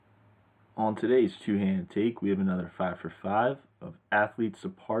On today's two-hand take, we have another 5 for 5 of athletes to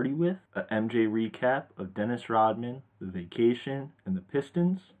party with, a MJ recap of Dennis Rodman, the vacation, and the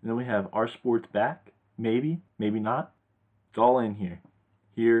Pistons. And then we have our sports back, maybe, maybe not. It's all in here.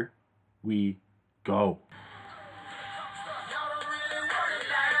 Here we go.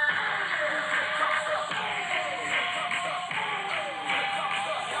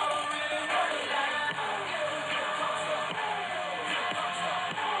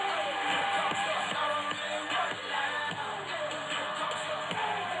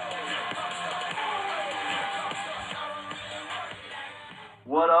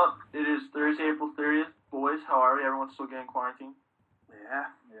 What up? It is Thursday, April 30th. Boys, how are we? Everyone's still getting quarantined? Yeah.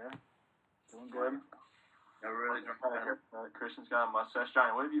 Doing good. Yeah, we're really Christian's got a mustache.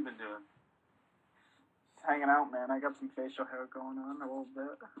 Johnny, what have you been doing? Just hanging out, man. I got some facial hair going on a little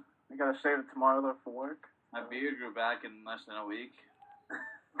bit. I gotta shave it tomorrow though for work. My beard grew back in less than a week.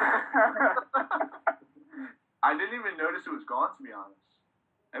 I didn't even notice it was gone, to be honest.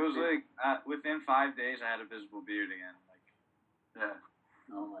 It was like within 5 days I had a visible beard again. Yeah.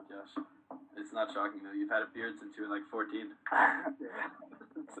 Oh my gosh. It's not shocking though. You've had a beard since you were like 14.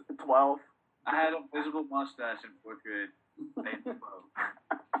 It's 12. I had a visible mustache in 4th grade.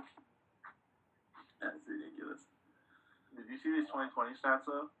 That's ridiculous. Did you see these 2020 stats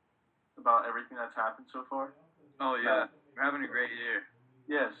though? About everything that's happened so far? Oh yeah, we're having a great year.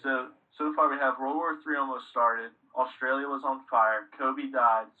 Yeah, so far we have World War III almost started. Australia was on fire. Kobe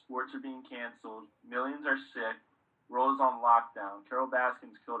died. Sports are being canceled. Millions are sick. World is on lockdown. Carol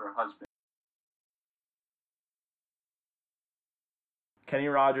Baskins killed her husband. Kenny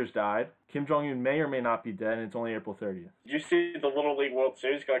Rogers died. Kim Jong-un may or may not be dead, and it's only April 30th. Did you see the Little League World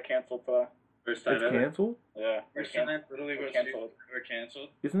Series got canceled today? First time It's ever. canceled? Yeah. First time literally We're was canceled. canceled.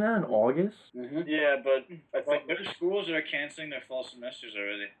 Isn't that in August? Mm-hmm. Yeah, but I think Their schools are canceling their fall semesters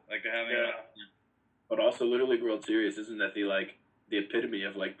already. Like they're having. But also, Little League World Series, isn't that the epitome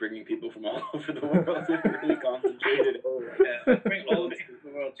of bringing people from all over the world to really concentrated? Yeah, bring all the people of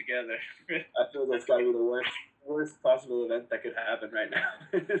the world together. I feel that's gotta be the worst possible event that could happen right now.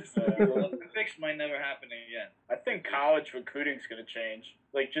 Olympics might never happen again. I think college recruiting's gonna change.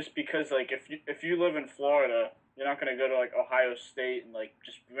 Just because if you live in Florida, you're not gonna go to Ohio State and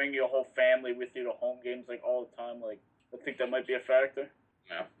just bring your whole family with you to home games all the time. I think that might be a factor.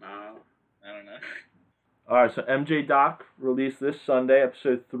 No. I don't know. Alright, so MJ Doc released this Sunday,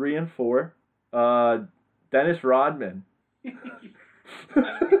 episode 3 and 4. Dennis Rodman. I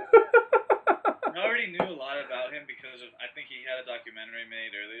already knew a lot about him because I think he had a documentary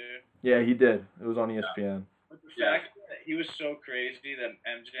made earlier. Yeah, he did. It was on ESPN. But the fact that he was so crazy that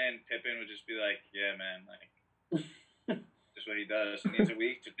MJ and Pippen would just be like, yeah, man, just what he does. He needs a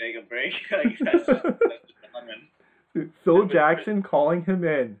week to take a break. That's just common. Dude, Phil Jackson calling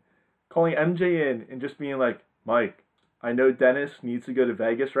MJ in and just being like, Mike, I know Dennis needs to go to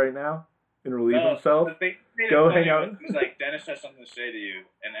Vegas right now and relieve himself. But they made Go it funny. hang out. It was like, Dennis has something to say to you.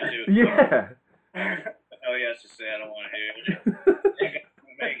 And MJ was Yeah. all he has to say, I don't want to hear it.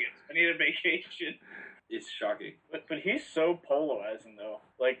 Vegas. I need a vacation. It's shocking. But he's so polarizing though.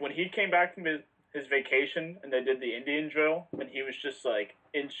 When he came back from his vacation and they did the Indian drill and he was just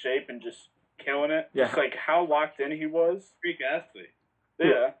in shape and just killing it. Yeah. Just how locked in he was. Freak athlete.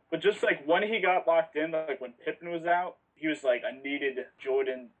 Yeah, but just when he got locked in, when Pippen was out, he was I needed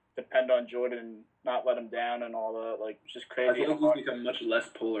Jordan, depend on Jordan, and not let him down and all that. It's just I crazy. feel like he's become much less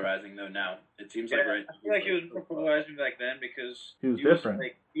polarizing though now. It seems like right. I feel like he was more polarizing back then because He was different.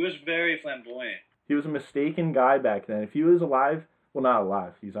 He was very flamboyant. He was a mistaken guy back then. If he was alive, well, not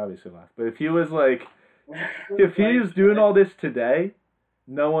alive, he's obviously alive, but if he was if he was doing all this today,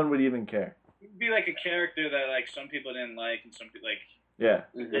 no one would even care. He'd be like a character that some people didn't like and some people Yeah,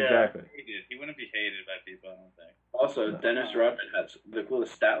 exactly. He wouldn't be hated by people, I don't think. Also, Dennis Rodman has the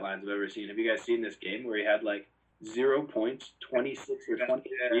coolest stat lines I've ever seen. Have you guys seen this game where he had 0 points, 26 or 20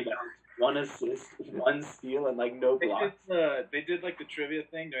 rebounds, 1 assist, 1 steal, and no blocks? They did the trivia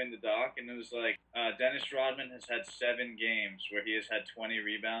thing during the doc, and it was Dennis Rodman has had 7 games where he has had 20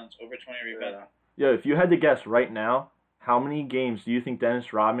 rebounds, over 20 rebounds. Yo, if you had to guess right now, how many games do you think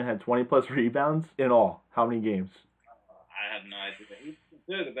Dennis Rodman had 20 plus rebounds in all? How many games? I have no idea. He's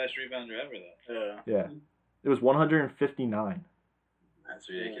considered the best rebounder ever, though. Yeah. It was 159. That's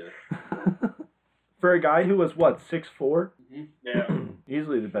ridiculous. For a guy who was, 6'4"? Mm-hmm. Yeah.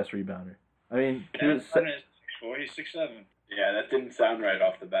 Easily the best rebounder. I mean, he Yeah, was... he's 6'7". Yeah, that didn't sound right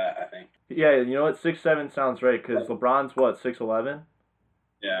off the bat, I think. Yeah, you know what? 6'7" sounds right, because LeBron's, 6'11"?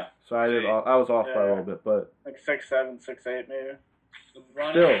 Yeah. So I was off by a little bit, but... 6'7", 6'8", maybe.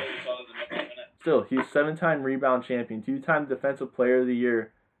 LeBron Still. is taller than LeBron. Still, he's 7-time rebound champion, 2-time defensive player of the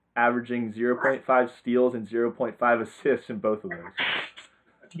year, averaging 0.5 steals and 0.5 assists in both of those.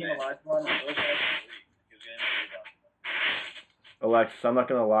 Hakeem Olajuwon, he was getting a rebound. Alexis, I'm not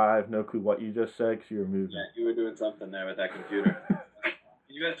gonna lie, I have no clue what you just said because you were moving. Yeah, you were doing something there with that computer. Can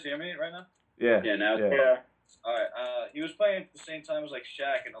you guys hear me right now? Yeah. Yeah, now Yeah. Yeah. All right. He was playing at the same time as like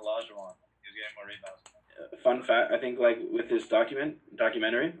Shaq and Olajuwon. He was getting more rebounds. Fun fact, I think like with this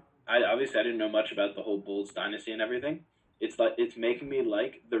documentary, I didn't know much about the whole Bulls dynasty and everything. It's making me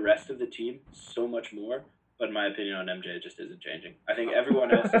like the rest of the team so much more, but my opinion on MJ just isn't changing. I think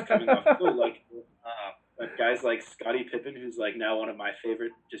everyone else is coming off like guys like Scottie Pippen, who's like now one of my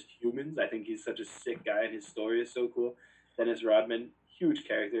favorite just humans. I think he's such a sick guy and his story is so cool. Dennis Rodman, huge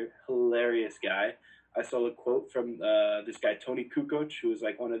character, hilarious guy. I saw a quote from this guy Tony Kukoc, who was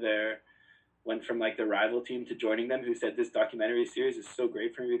like went from like the rival team to joining them, who said this documentary series is so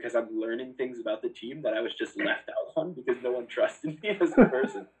great for me because I'm learning things about the team that I was just left out on because no one trusted me as a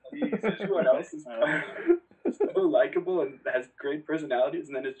person. Everyone else is so likable and has great personalities,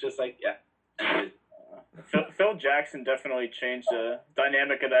 and then it's just like, yeah. Phil Jackson definitely changed the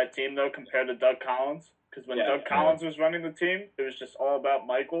dynamic of that team, though, compared to Doug Collins. Because when Doug Collins was running the team, it was just all about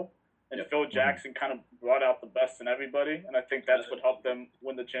Michael. And Phil Jackson kind of brought out the best in everybody, and I think that's what helped them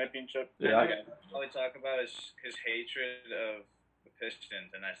win the championship. Yeah. All we talk about is his hatred of the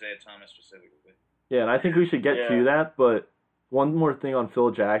Pistons and Isaiah Thomas specifically. Yeah, and I think we should get to that, but one more thing on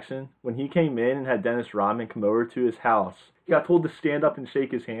Phil Jackson. When he came in and had Dennis Rodman come over to his house, he got told to stand up and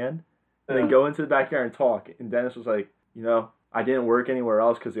shake his hand and then go into the backyard and talk. And Dennis was like, I didn't work anywhere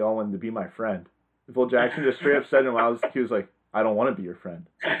else because they all wanted to be my friend. And Phil Jackson just straight up said to him, he was like, I don't want to be your friend.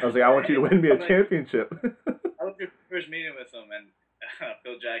 I was like, I want you to win me a championship. I was your first meeting with him, and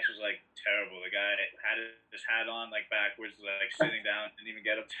Phil Jackson was like terrible. The guy had his hat on like backwards, like sitting down, didn't even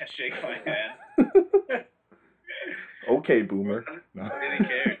get up to shake my hand. Okay, boomer. Didn't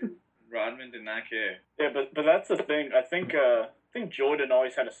care. Rodman did not care. Yeah, but that's the thing. I think Jordan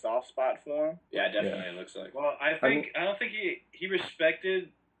always had a soft spot for him. Yeah, definitely. It looks like. Well, I don't think he respected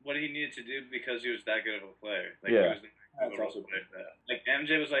what he needed to do because he was that good of a player. Like, he was That's also player for that. Like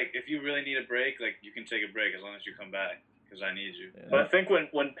MJ was like, if you really need a break, like you can take a break as long as you come back because I need you. Yeah. But I think when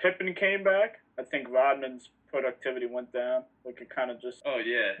Pippen came back, I think Rodman's productivity went down. Like it kind of just. Oh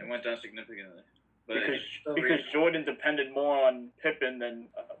yeah, it went down significantly. But because Jordan depended more on Pippen than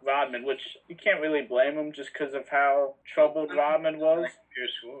Rodman, which you can't really blame him just because of how troubled Rodman was. Pure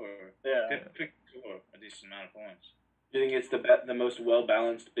scorer. Yeah. Pippen could score a decent amount of points. Do you think it's the most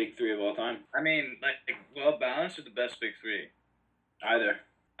well-balanced big three of all time? I mean, like well-balanced or the best big three? Either.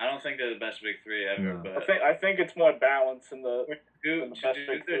 I don't think they're the best big three ever. No. But I think it's more balanced in the to the best do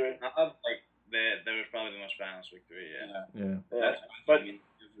big their three. job, like they were probably the most balanced big three. Yeah. Yeah. That's But- I mean,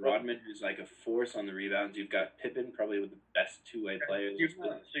 Rodman, who's like a force on the rebounds. You've got Pippen, probably with the best two-way players.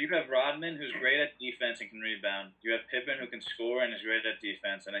 So you have Rodman, who's great at defense and can rebound. You have Pippen, who can score and is great at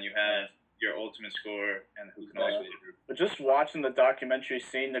defense, and then you have your ultimate scorer and who can also shoot. But just watching the documentary,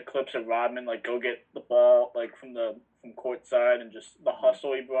 seeing the clips of Rodman like go get the ball like from courtside and just the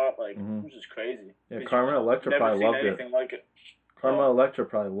hustle he brought, like it was just crazy. Yeah, Carmen Electra Never probably seen loved anything it. like it. Carmen Electra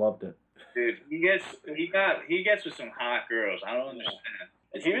probably loved it. Dude, he gets with some hot girls. I don't understand.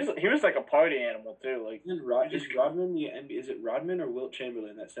 He was like a party animal too. Like Is Rodman the NBA? Is it Rodman or Wilt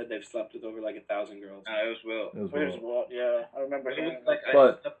Chamberlain that said they've slept with over like 1,000 girls? It was Will. It was there's Will. yeah, I remember It him. was like I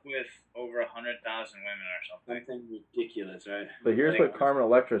But- slept with over 100,000 women or something. Something ridiculous, right? But here's what Carmen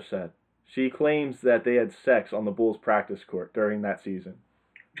Electra said. She claims that they had sex on the Bulls practice court during that season.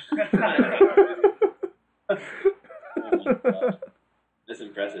 Oh my gosh. That's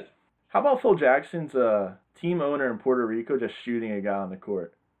impressive. How about Phil Jackson's team owner in Puerto Rico just shooting a guy on the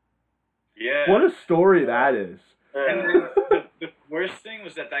court? Yeah. What a story that is. And then the worst thing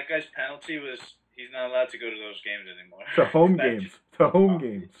was that guy's penalty was he's not allowed to go to those games anymore. To home That- games. To home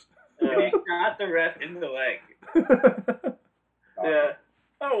games. He shot the ref in the leg. Yeah.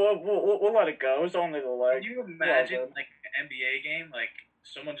 Oh, we'll let it go. It was only the leg. Can you imagine like an NBA game, like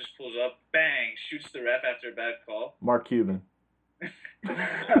someone just pulls up, bang, shoots the ref after a bad call? Mark Cuban.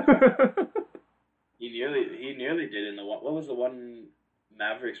 He nearly did in the one. What was the one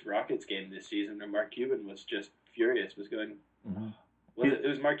Mavericks Rockets game this season where Mark Cuban was just furious? Was going. Mhm. It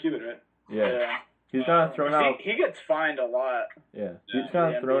was Mark Cuban, right? Yeah. He's gotten thrown out. He gets fined a lot. Yeah. Yeah, He's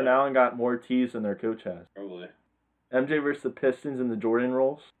gotten the thrown NBA. out and got more tees than their coach has. Probably. MJ versus the Pistons in the Jordan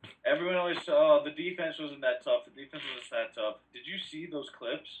rolls. Everyone always said, oh, the defense wasn't that tough. The defense wasn't that tough. Did you see those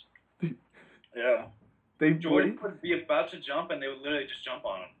clips? Yeah. They Jordan would be about to jump, and they would literally just jump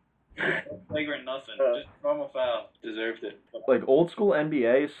on him. No flagrant nothing. Just normal foul. Deserved it. like old school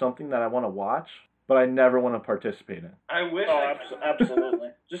NBA is something that I want to watch, but I never want to participate in. I wish. Oh, absolutely.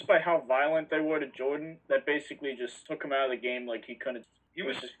 Just by how violent they were to Jordan, that basically just took him out of the game like he couldn't. He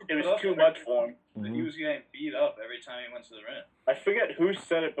was It was too much for him. He was getting beat up every time he went to the rim. I forget who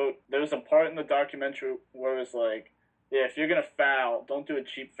said it, but there was a part in the documentary where it was like, yeah, if you're gonna foul, don't do a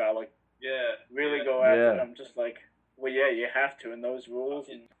cheap foul. Like, really go after them. Just like, well, yeah, you have to in those rules.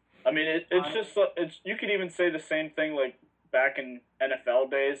 And I mean, it's just you could even say the same thing like back in NFL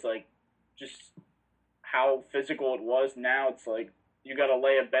days, like just how physical it was. Now it's like you got to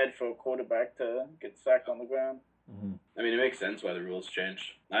lay a bed for a quarterback to get sacked on the ground. Mm-hmm. I mean, it makes sense why the rules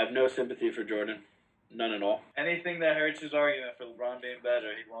changed. I have no sympathy for Jordan, none at all. Anything that hurts his argument for LeBron being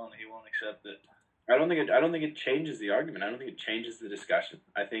better, he won't accept it. I don't think it changes the argument. I don't think it changes the discussion.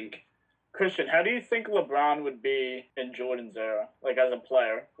 I think. Christian, how do you think LeBron would be in Jordan's era, like as a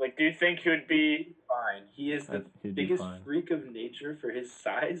player? Like, do you think he would be fine? He is the biggest freak of nature for his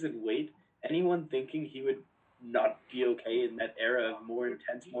size and weight. Anyone thinking he would not be okay in that era of more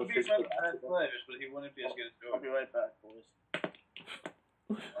intense, more physical basketball. Players, but he wouldn't be as good as Jordan. I'll be right back, boys.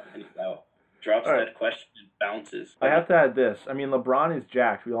 And drops that question and bounces. I have to add this. I mean, LeBron is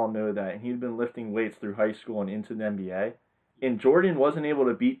jacked. We all know that. And he'd been lifting weights through high school and into the NBA. And Jordan wasn't able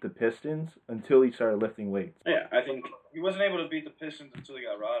to beat the Pistons until he started lifting weights. Yeah, I think he wasn't able to beat the Pistons until he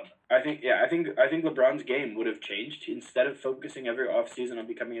got Rodman. I think LeBron's game would have changed. Instead of focusing every offseason on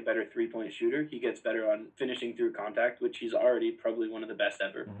becoming a better three-point shooter, he gets better on finishing through contact, which he's already probably one of the best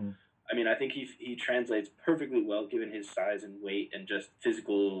ever. Mm-hmm. I mean, I think he translates perfectly well given his size and weight and just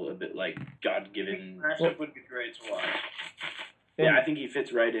physical, a bit like God-given. Matchup would be great to watch. Yeah, I think he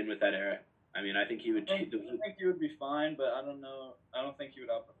fits right in with that era. I mean, I think he would. I think he would be fine, but I don't know. I don't think he would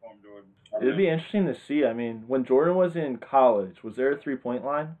outperform Jordan. It would be interesting to see. I mean, when Jordan was in college, was there a three-point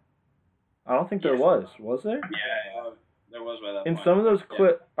line? I don't think there was. Was there? Yeah, there was by that in point. some of those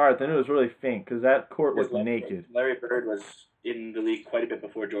clips. All right, then it was really faint because that court was naked. Larry Bird was in the league quite a bit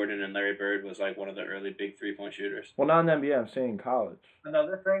before Jordan, and Larry Bird was like one of the early big three-point shooters. Well, not in the NBA. I'm saying college.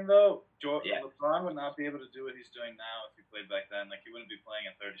 Another thing, though, LeBron would not be able to do what he's doing now if he played back then. Like, he wouldn't be playing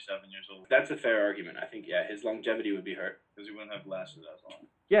at 37 years old. That's a fair argument. I think, his longevity would be hurt. Because he wouldn't have lasted as long.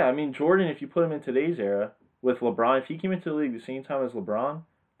 Yeah, I mean, Jordan, if you put him in today's era with LeBron, if he came into the league the same time as LeBron,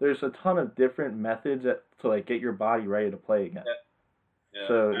 there's a ton of different methods to like get your body ready to play again. Yeah.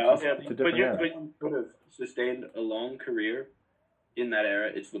 So it's a different era. If anyone could have sustained a long career in that era,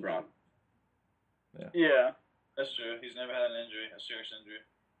 it's LeBron. Yeah. That's true. He's never had an injury, a serious injury.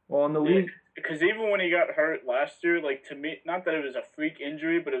 Well, in the league... Because even when he got hurt last year, like, to me, not that it was a freak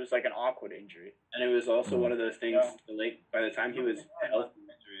injury, but it was like an awkward injury. And it was also one of those things, by the time he was healthy,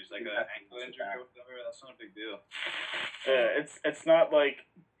 injuries, like an ankle injury or whatever, that's not a big deal. Yeah, it's not like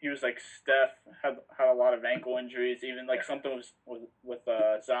he was like Steph, had a lot of ankle injuries, even like something with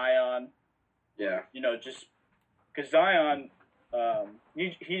Zion. Yeah. You know, just because Zion,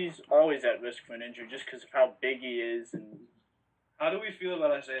 he's always at risk for an injury just because of how big he is. And how do we feel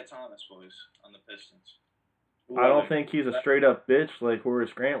about Isaiah Thomas, boys, on the Pistons? I don't think he's a straight up bitch like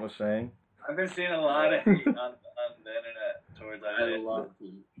Horace Grant was saying. I've been seeing a lot of hate on the internet towards Isaiah.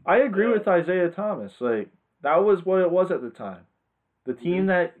 I agree with Isaiah Thomas. Like, that was what it was at the time. The team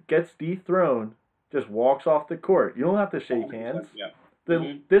that gets dethroned just walks off the court. You don't have to shake hands. Yeah.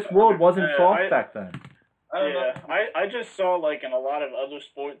 This world wasn't soft back then. I just saw, like, in a lot of other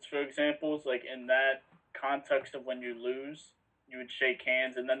sports, for example, like, in that context of when you lose, you would shake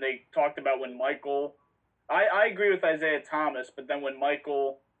hands. And then they talked about when Michael... I agree with Isaiah Thomas, but then when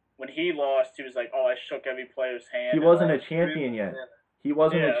he lost, he was like, oh, I shook every player's hand. He wasn't a champion yet. He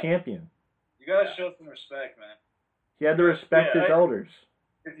wasn't a champion. You gotta show some respect, man. He had to respect his elders.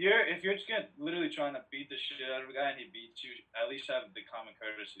 If you're just literally trying to beat the shit out of a guy and he beats you, at least have the common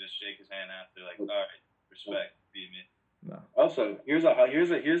courtesy to shake his hand after. Like, all right, respect, beat me. No. Also, here's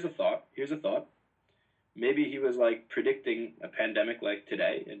a thought. Here's a thought. Maybe he was like predicting a pandemic like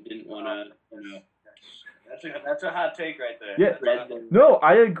today and didn't want to, That's a hot take right there. Yeah. No,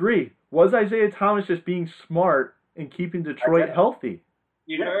 I agree. Was Isaiah Thomas just being smart and keeping Detroit healthy?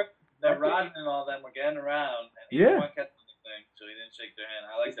 You heard that Rodman and all them were getting around, and he didn't catch anything, so he didn't shake their hand.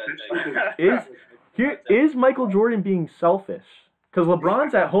 I like that take. Is Michael Jordan being selfish? Because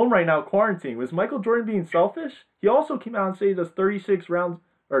LeBron's at home right now quarantining. Was Michael Jordan being selfish? He also came out and said he does 36 rounds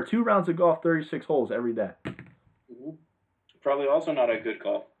or 2 rounds of golf, 36 holes every day. Mm-hmm. Probably also not a good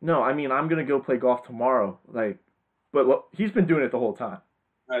call. No, I mean, I'm going to go play golf tomorrow. But look, he's been doing it the whole time.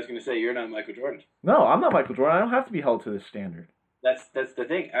 I was going to say, you're not Michael Jordan. No, I'm not Michael Jordan. I don't have to be held to this standard. That's the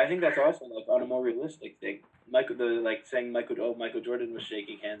thing. I think that's also like on a more realistic thing. Saying Michael Jordan was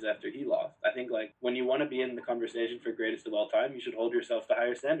shaking hands after he lost. I think like when you want to be in the conversation for greatest of all time, you should hold yourself to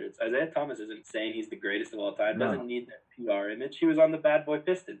higher standards. Isaiah Thomas isn't saying he's the greatest of all time. No. Doesn't need that PR image. He was on the Bad Boy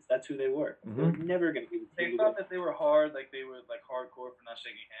Pistons. That's who they were. They're never gonna be. They thought that they were hard, like they were like hardcore for not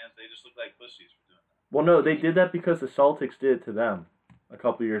shaking hands. They just looked like pussies for doing that. Well, no, they did that because the Celtics did it to them a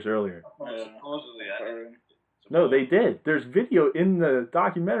couple years earlier. Supposedly, I didn't. No, they did. There's video in the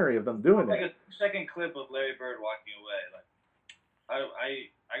documentary of them doing like it. a second clip of Larry Bird walking away. Like,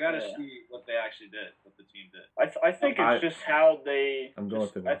 I gotta see what they actually did, what the team did. I think it's just how they. I'm going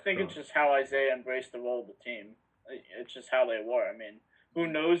to. I think it's just how Isaiah embraced the role of the team. It's just how they were. I mean, who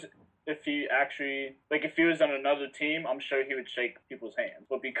knows if he actually if he was on another team, I'm sure he would shake people's hands.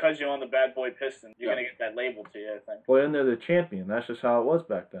 But because you're on the Bad Boy Pistons, you're gonna get that label to you. I think. Well, and they're the champion. That's just how it was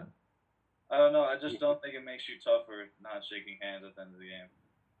back then. I don't know. I just don't think it makes you tougher not shaking hands at the end of the game.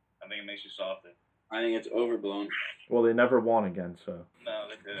 I think it makes you softer. I think it's overblown. Well, they never won again, so. No,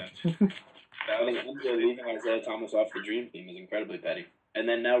 they didn't. I think leaving Isaiah Thomas off the Dream Team is incredibly petty. And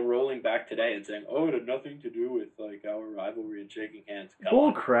then now rolling back today and saying, "Oh, it had nothing to do with like our rivalry and shaking hands."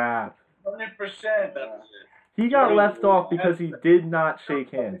 Bull crap. 100%. That was it. He got left off because he did not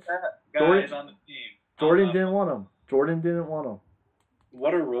shake hands. Guys on the team. Jordan didn't want him.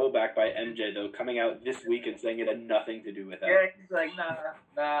 What a rollback by MJ though, coming out this week and saying it had nothing to do with that. Yeah, he's like,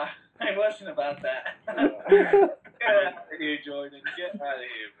 nah, I wasn't about that. Get out of here, Jordan. Get out of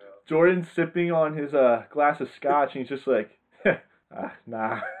here, bro. Jordan's sipping on his glass of scotch, and he's just like,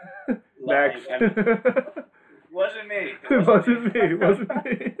 nah. Next. Wasn't me. It wasn't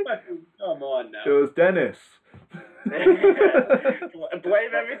me. Come on now. It was Dennis.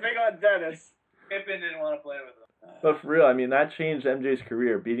 Blame everything on Dennis. Pippen didn't want to play with him. But for real, I mean, that changed MJ's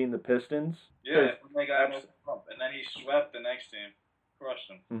career, beating the Pistons. Yeah, they got him up, and then he swept the next team, crushed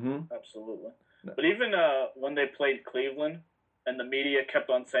them. Mm-hmm. Absolutely. But even when they played Cleveland, and the media kept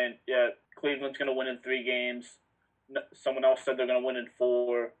on saying, yeah, Cleveland's going to win in 3 games. Someone else said they're going to win in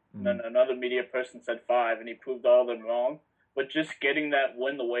 4. And then another media person said 5, and he proved all of them wrong. But just getting that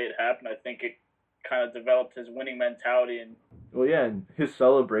win the way it happened, I think it kind of developed his winning mentality. And well, yeah, and his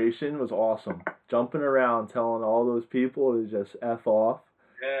celebration was awesome. Jumping around, telling all those people to just F off.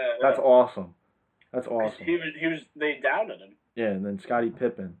 Yeah. That's awesome. That's awesome. They doubted him. Yeah, and then Scottie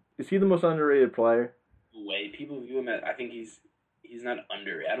Pippen. Is he the most underrated player? Way people view him as, I think he's not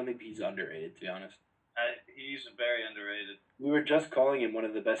underrated. I don't think he's underrated, to be honest. He's very underrated. We were just calling him one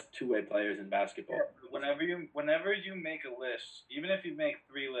of the best two-way players in basketball. Yeah, whenever you make a list, even if you make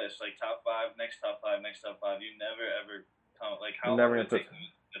 3 lists, like top 5, next top 5, next top 5, you never ever come like how long would it take you?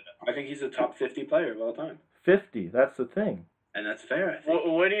 I think he's a top 50 player of all time. 50, that's the thing. And that's fair, I think.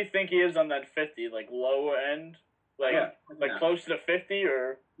 Where do you think he is on that 50? Like lower end? Close to the 50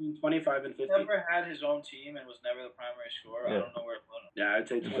 or 25 and 50? He never had his own team and was never the primary scorer. Yeah. I don't know where to put him. Yeah, I'd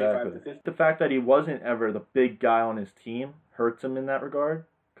say 25 to 50. The fact that he wasn't ever the big guy on his team hurts him in that regard.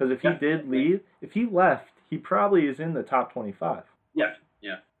 Because if he did leave, if he left, he probably is in the top 25. Yeah.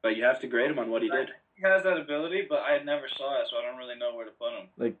 But you have to grade him on what he did. He has that ability, but I never saw it, so I don't really know where to put him.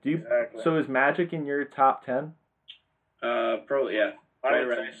 Like, so is Magic in your top 10? Probably, yeah.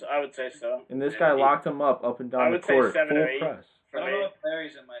 I would say so. And this guy locked him up and down the court. I would say 7 or 8. Press. I don't know if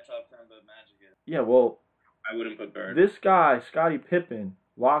Larry's in my top 10, but Magic is. Yeah, well, I wouldn't put Bird. This guy, Scottie Pippen,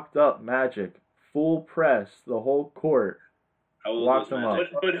 locked up Magic, full press, the whole court. Locked him up.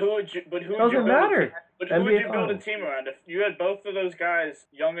 But who would you Doesn't matter. But who would you build a team around? If you had both of those guys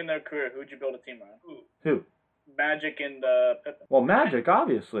young in their career, who would you build a team around? Who? Magic and Pippen. Well, Magic,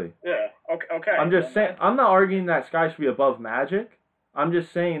 obviously. Yeah. Okay. I'm just saying. I'm not arguing that Sky should be above Magic. I'm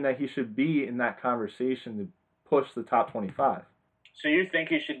just saying that he should be in that conversation to push the top 25. So you think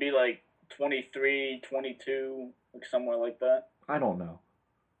he should be like 23, 22, like somewhere like that? I don't know.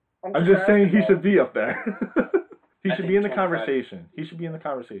 I'm just saying he should be up there. He should be in the conversation. He should be in the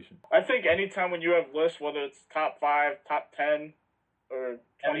conversation. I think anytime when you have lists, whether it's top 5, top 10, or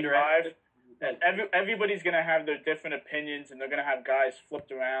 25, everybody's going to have their different opinions, and they're going to have guys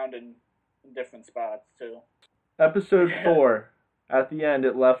flipped around in different spots, too. Episode 4, at the end,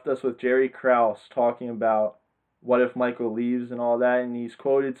 it left us with Jerry Krause talking about what if Michael leaves and all that, and he's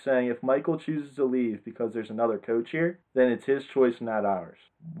quoted saying, if Michael chooses to leave because there's another coach here, then it's his choice, not ours.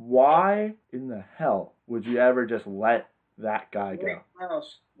 Why in the hell would you ever just let that guy go?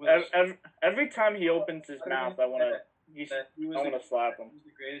 Every time he opens his mouth, I want to slap him. He was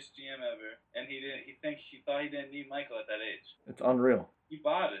the greatest GM ever, and he thought he didn't need Michael at that age. It's unreal. He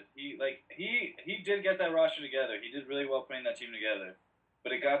bought it. He did get that roster together. He did really well putting that team together.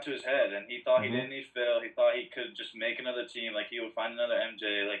 but it got to his head, and he thought he didn't need Phil. He thought he could just make another team, like he would find another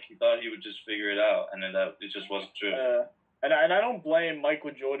MJ. Like he thought he would just figure it out, and it just wasn't true. And I don't blame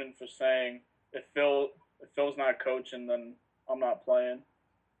Michael Jordan for saying if Phil's not coaching, then I'm not playing.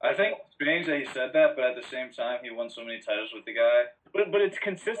 I think it's strange that he said that, but at the same time, he won so many titles with the guy. But it's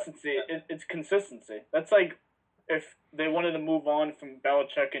consistency. It's consistency. That's like if they wanted to move on from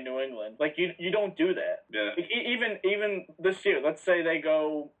Belichick in New England. Like you don't do that. Yeah. Like, even this year, let's say they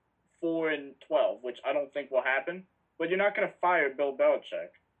go 4-12, which I don't think will happen. But you're not gonna fire Bill Belichick.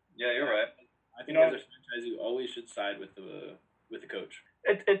 Yeah, you're right. I think as a franchise, you always should side with the coach.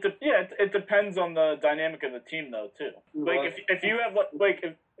 It depends on the dynamic of the team though too. Like if you have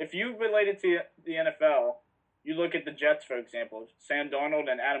if you relate it to the NFL, you look at the Jets for example, Sam Darnold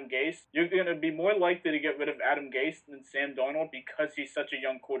and Adam Gase. You're gonna be more likely to get rid of Adam Gase than Sam Darnold because he's such a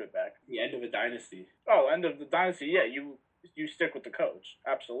young quarterback. The end of a dynasty. Oh, end of the dynasty. Yeah, you stick with the coach.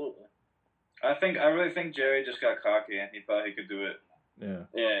 Absolutely. I really think Jerry just got cocky and he thought he could do it. Yeah,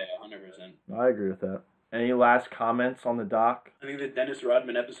 100%. I agree with that. Any last comments on the doc? I think the Dennis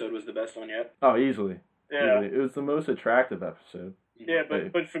Rodman episode was the best one yet. Oh, easily. Yeah. Easily. It was the most attractive episode. Yeah,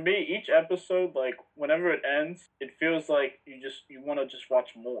 but for me, each episode, like whenever it ends, it feels like you want to just watch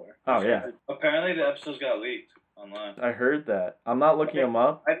more. Oh yeah. Apparently, the episodes got leaked online. I heard that. I'm not looking them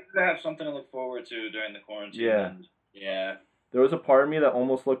up. I think they have something to look forward to during the quarantine. Yeah. Yeah. There was a part of me that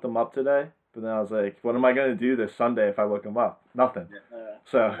almost looked them up today, but then I was like, what am I gonna do this Sunday if I look them up? Nothing. Yeah.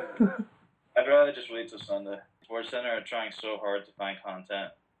 So. I'd rather just wait till Sunday. SportsCenter are trying so hard to find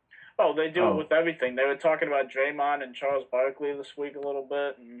content. Oh, they do it with everything. They were talking about Draymond and Charles Barkley this week a little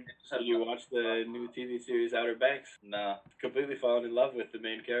bit. And Did you watch the new TV series Outer Banks? No. Completely fallen in love with the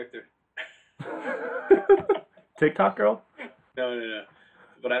main character. TikTok girl? No.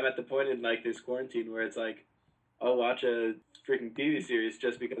 But I'm at the point in like this quarantine where it's like, I'll watch a freaking TV series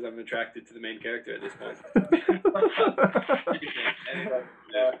just because I'm attracted to the main character at this point.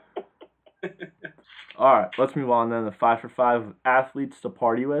 All right, let's move on then. The 5 for 5 athletes to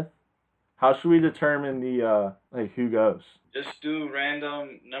party with. How should we determine the who goes? Just do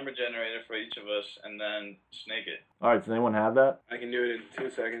random number generator for each of us and then snake it. All right, does anyone have that? I can do it in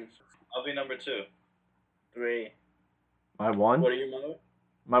 2 seconds. I'll be number 2. 3. My 1? What are you, Mo?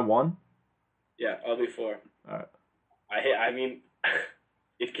 My 1? Yeah, I'll be 4. All right. I mean,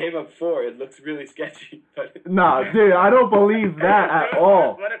 it came up 4. It looks really sketchy, but Nah, dude, I don't believe that at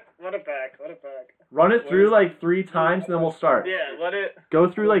all. Let it back. Run it through like 3 times and then we'll start. Yeah, let it.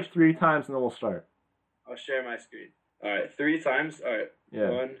 Go through like 3 times and then we'll start. I'll share my screen. All right, 3 times. All right. Yeah.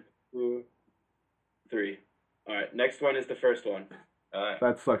 1, 2, 3. All right. Next one is the first one. All right.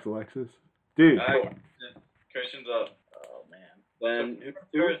 That sucks, Alexis. Dude. All right. Christian's up. Oh man. Then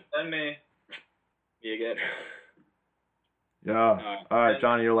First, then me. Me again. Yeah. All right,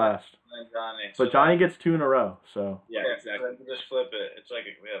 Johnny, you're last. Then Johnny. But Johnny gets 2 in a row, so. Yeah, exactly. So just flip it. It's like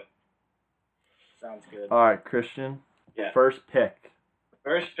we have. Sounds good. All right, Christian. Yeah. First pick.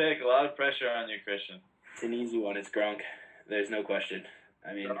 First pick, a lot of pressure on you, Christian. It's an easy one. It's Gronk. There's no question.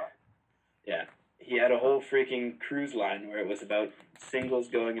 I mean, yeah. He had a whole freaking cruise line where it was about singles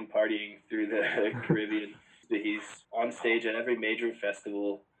going and partying through the Caribbean. He's on stage at every major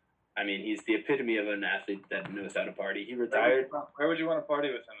festival. I mean, he's the epitome of an athlete that knows how to party. He retired. Where would you want to party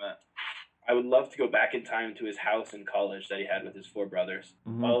with him at? I would love to go back in time to his house in college that he had with his 4 brothers.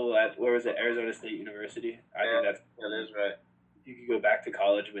 Mhm. All at, where was it, Arizona State University? I think that's... That is right. If you could go back to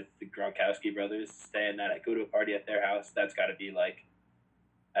college with the Gronkowski brothers, go to a party at their house, that's got to be like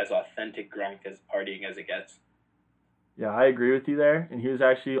as authentic Gronk as partying as it gets. Yeah, I agree with you there, and he was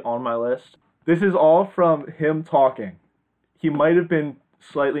actually on my list. This is all from him talking. He might have been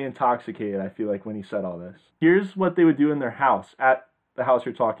slightly intoxicated, I feel like, when he said all this. Here's what they would do in their house, at the house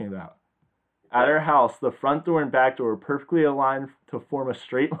you're talking about. At our house, the front door and back door were perfectly aligned to form a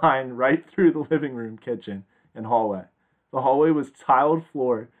straight line right through the living room, kitchen, and hallway. The hallway was tiled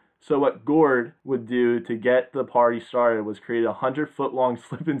floor, so what Gord would do to get the party started was create a 100-foot-long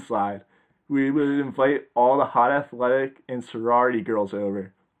slip and slide. We would invite all the hot athletic and sorority girls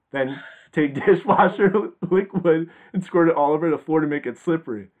over. Then take dishwasher liquid and squirt it all over the floor to make it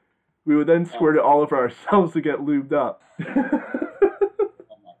slippery. We would then squirt it all over ourselves to get lubed up. Oh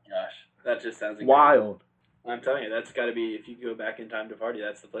my gosh. That just sounds incredible. Wild. I'm telling you, that's got to be, if you go back in time to party,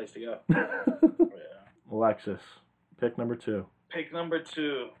 that's the place to go. Alexis, pick number 2. Pick number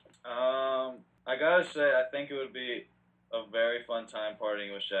 2. I gotta say, I think it would be a very fun time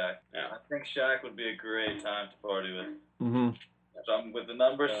partying with Shaq. Yeah. I think Shaq would be a great time to party with. Mm-hmm. So with the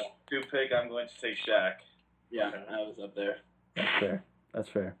number 2 pick, I'm going to take Shaq. Yeah, I was up there. That's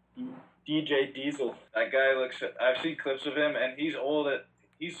fair. DJ Diesel. That guy looks. I've seen clips of him, and he's old.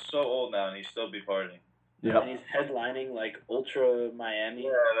 he's so old now and he still be partying. And Yep. he's headlining like Ultra Miami.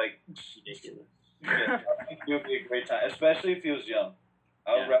 Yeah, like Ridiculous. yeah, it would be a great time, especially if he was young.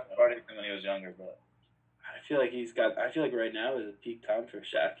 I would rather party with him when he was younger, but I feel like right now is a peak time for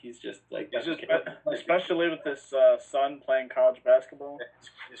Shaq. He's just like it's just Especially with his son playing college basketball.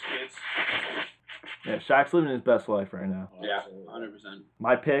 his kids. Yeah, Shaq's living his best life right now. Yeah, 100%.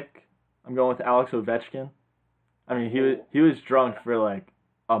 My pick, I'm going with Alex Ovechkin. I mean, he was drunk for like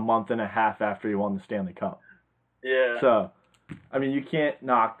a month and a half after he won the Stanley Cup. Yeah. So, I mean, you can't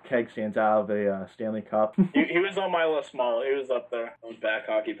knock keg stands out of a Stanley Cup. He was on my list, Small. He was up there. Those back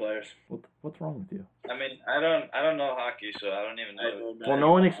hockey players. What's wrong with you? I mean, I don't know hockey, so I don't even know. Well,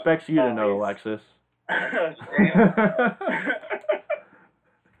 no one expects you to know, Alexis.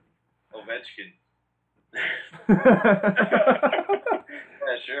 Ovechkin.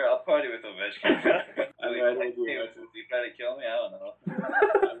 Yeah, sure, I'll party with Ovechkin. I'm right with you, Alexis. You try to kill me? I don't know.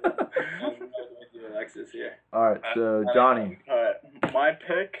 I'm with you, Alexis here. All right, so Johnny. All right. My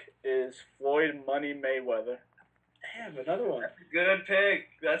pick is Floyd Money Mayweather. Damn, another one. That's a good pick.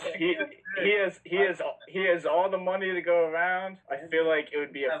 That's a He good pick. he has all the money to go around. I feel like it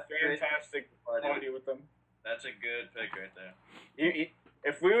would be a fantastic party with him. That's a good pick right there.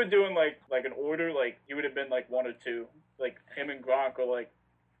 If we were doing like an order, like he would have been like one or two, like him and Gronk or like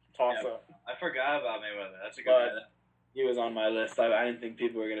toss up. I forgot about Mayweather. That's a good But- pick. He was on my list. I didn't think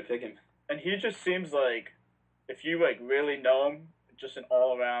people were gonna pick him. And he just seems like, if you like really know him, just an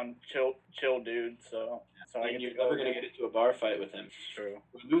all around chill dude. So I And get you're to go never with gonna him. get into a bar fight with him. True.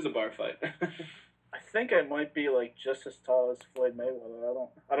 We'll lose a bar fight. I think I might be like just as tall as Floyd Mayweather.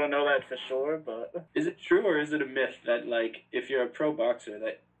 I don't know that for sure, but Is it true or is it a myth that like if you're a pro boxer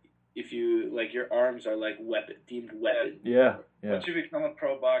that if you like your arms are like deemed weapons? Yeah. Once you become a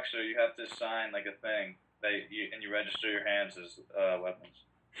pro boxer, you have to sign like a thing that you register your hands as weapons.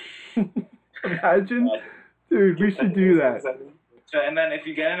 Imagine, dude. We should do that. So, and then if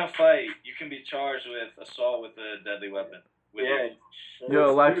you get in a fight, you can be charged with assault with a deadly weapon. Yeah.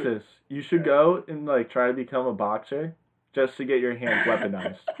 Yo, Alexis, you should go and like try to become a boxer just to get your hands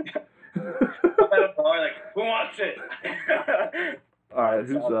weaponized. I'm at a bar, like, who wants it? All right,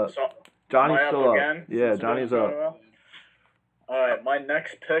 who's up? So, Johnny's am I still up. again? Yeah, Since Johnny's we're up. going around? All right, my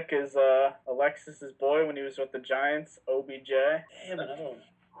next pick is Alexis's boy when he was with the Giants, OBJ. Damn, another one.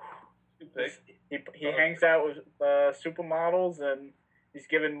 Good pick. He hangs out with supermodels and he's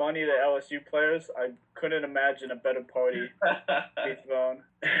giving money to LSU players. I couldn't imagine a better party be thrown.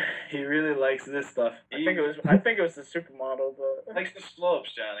 He really likes this stuff. I think it was the supermodel, He but likes the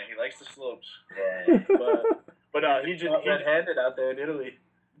slopes, Johnny. He likes the slopes. he just red-handed out there in Italy.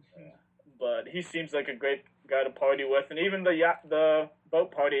 but he seems like a great guy to party with, and even the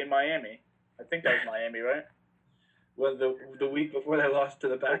boat party in Miami. I think that was Miami, right? Well, the week before they lost to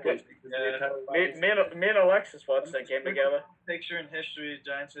the Packers. Yeah. Me and Alexis watched that game together. Picture in history,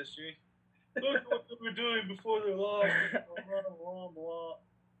 Giants history. Look what they were doing before they lost. Blah, blah,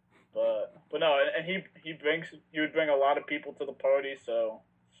 blah. But no, and he would bring a lot of people to the party, so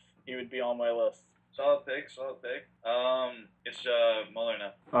he would be on my list. Solid pick. It's Muller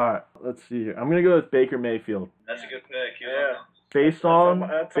now. All right, let's see here. I'm gonna go with Baker Mayfield. That's a good pick. He was Yeah. Based on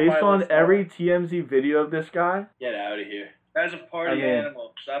that's on my list, every TMZ video of this guy, Get out of here. Guy's a party I mean-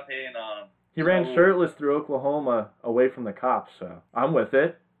 animal. Stop hating on him. he ran shirtless through Oklahoma away from the cops. So I'm with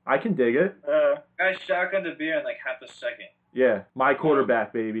it. I can dig it. Guy shotgunned a beer in like half a second. Yeah, my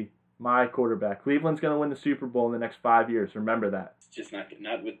quarterback, baby. My quarterback. Cleveland's gonna win the Super Bowl in the next 5 years. Remember that. It's just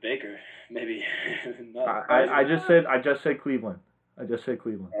not with Baker. Maybe. not I just said Cleveland. I just said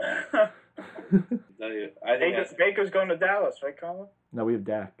Cleveland. tell you, I think Baker's going to Dallas, right, Colin? No, we have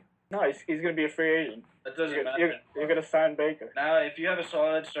Dak. No, he's going to be a free agent. That doesn't You're matter. going to sign Baker. Now, if you have a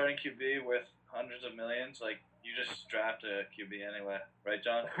solid starting QB with hundreds of millions, like you just draft a QB anyway, right,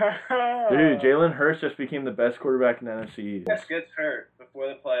 John? Dude, Jalen Hurts just became the best quarterback in the NFC East. Guys gets hurt before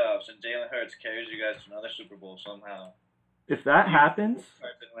the playoffs, and Jalen Hurts carries you guys to another Super Bowl somehow. If that happens,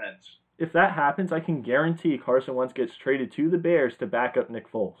 Carson Wentz. I can guarantee Carson Wentz gets traded to the Bears to back up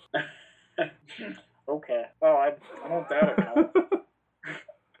Nick Foles. Okay. Oh, I don't doubt it, Colin.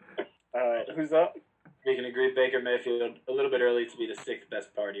 All right, who's up? we can agree Baker Mayfield a little bit early to be the sixth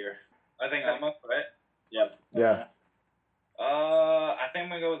best partier. I think I'm up, right? Yep. Yeah. I think I'm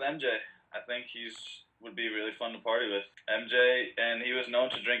gonna go with MJ. I think would be really fun to party with. MJ, and he was known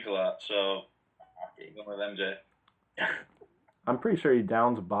to drink a lot, so I'm going with MJ. I'm pretty sure he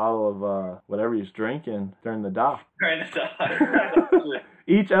downs a bottle of whatever he's drinking during the doc. Right in the dog.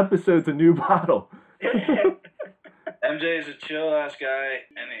 Each episode's a new bottle. MJ is a chill ass guy,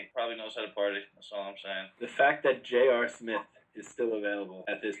 and he probably knows how to party. That's all I'm saying. The fact that J.R. Smith is still available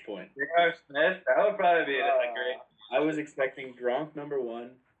at this point. J.R. Smith, that would probably be a great. I was expecting Gronk number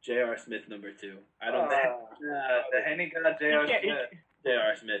 1, J.R. Smith number 2. I don't think The Henny got J.R. Smith.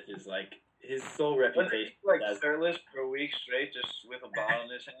 J.R. Smith is like his sole reputation. Like as- shirtless for a week straight, just with a bottle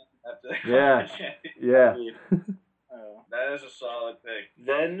in his hand. After Yeah. That is a solid pick.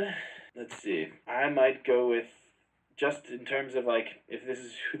 Then, let's see. I might go with, just in terms of like, if this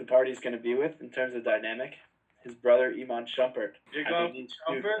is who the party's going to be with, in terms of dynamic, his brother Iman Shumpert. You're I going think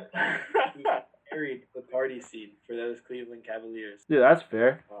Shumpert? he carried the party scene for those Cleveland Cavaliers. Yeah, that's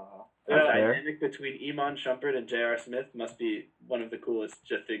fair. The That's fair. dynamic between Iman Shumpert and J.R. Smith must be one of the coolest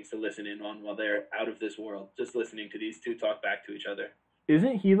just things to listen in on while they're out of this world. Just listening to these two talk back to each other.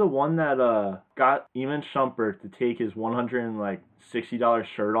 Isn't he the one that got Eamon Shumpert to take his $160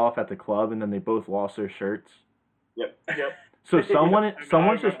 shirt off at the club, and then they both lost their shirts? Yep. So someone's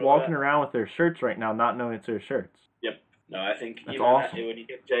remember just walking that. around with their shirts right now, not knowing it's their shirts. No, I think That's even awesome. when you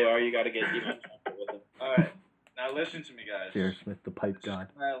get JR, you got to get Iman Shumpert with him. All right. Now listen to me, guys. J.R. Smith, the pipe god.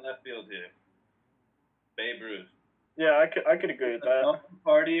 My left field here. Babe Ruth. Yeah, I could agree with that.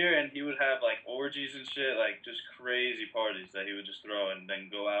 Partier, and he would have like orgies and shit, like just crazy parties that he would just throw and then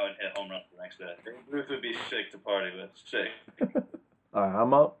go out and hit home runs the next day. Babe Ruth would be sick to party with. Sick. All right,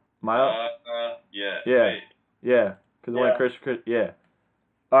 I'm up. My up? Yeah. Yeah. Wait. Yeah, because I went Chris. Yeah.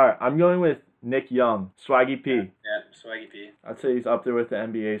 All right, I'm going with Nick Young, Swaggy P. Yeah, Swaggy P. I'd say he's up there with the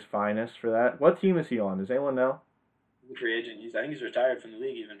NBA's finest for that. What team is he on? Does anyone know? Free agent. I think he's retired from the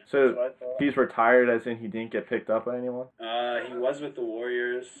league even. So That's what I thought. he's retired, as in he didn't get picked up by anyone? He was with the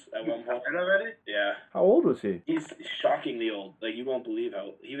Warriors at one point. Right already? Yeah. How old was he? He's shockingly old. Like, you won't believe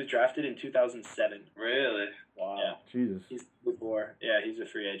how he was drafted in 2007. Really? Wow. Yeah. Jesus. He's before. Yeah, he's a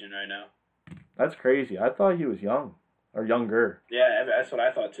free agent right now. That's crazy. I thought he was young. Or younger. Yeah, that's what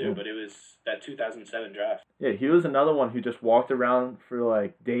I thought too, Yeah. but it was that 2007 draft. Yeah, he was another one who just walked around for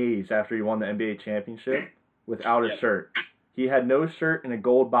like days after he won the NBA championship without his Yep. shirt. He had no shirt and a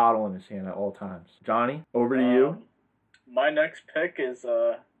gold bottle in his hand at all times. Johnny, over to you. My next pick is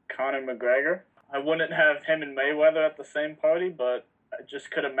Conor McGregor. I wouldn't have him and Mayweather at the same party, but I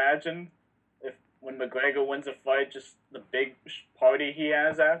just could imagine if when McGregor wins a fight, just the big party he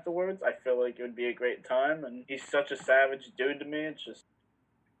has afterwards. I feel like it would be a great time, and he's such a savage dude to me. It's just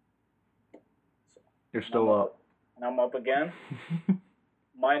You're still up. and I'm up again.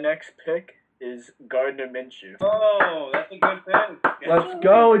 My next pick is Gardner Minshew. Oh, that's a good pick. Let's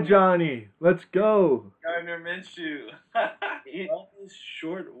go, Johnny. Let's go. Gardner Minshew. All these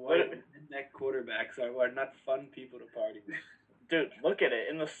short, white, neck quarterbacks are not fun people to party with. Dude, look at it.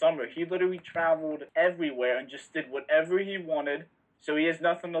 In the summer, he literally traveled everywhere and just did whatever he wanted, so he has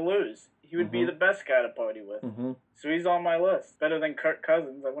nothing to lose. He would be the best guy to party with. Mm-hmm. So he's on my list. Better than Kirk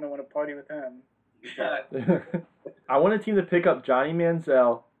Cousins. I wouldn't want to party with him. I want a team to pick up Johnny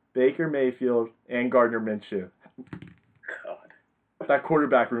Manziel, Baker Mayfield, and Gardner Minshew. God. That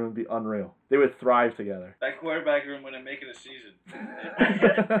quarterback room would be unreal. They would thrive together. That quarterback room wouldn't make it a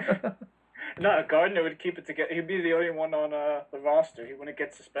season. No, Gardner would keep it together. He'd be the only one on the roster. He wouldn't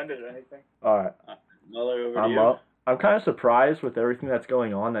get suspended or anything. All right, Muller over to I'm you. up. I'm kind of surprised with everything that's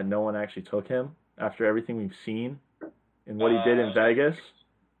going on that no one actually took him after everything we've seen and what he did in Vegas.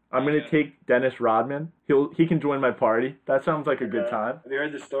 I'm going to take Dennis Rodman. He can join my party. That sounds like a good time. Have you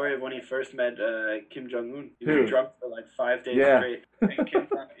heard the story of when he first met Kim Jong-un? He Who? was drunk for like 5 days Yeah. straight. And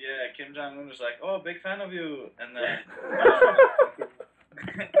Kim Jong-un was like, "Oh, big fan of you," and then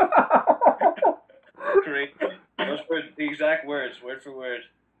great. Those were the exact words, word for word.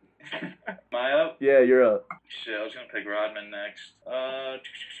 Am I up? Yeah, you're up. Shit, I was gonna pick Rodman next.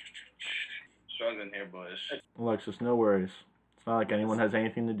 Struggling here, boys. Alexis, no worries. It's not like anyone has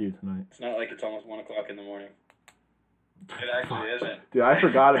anything to do tonight. It's not like it's almost 1 o'clock in the morning. It actually isn't. Dude, I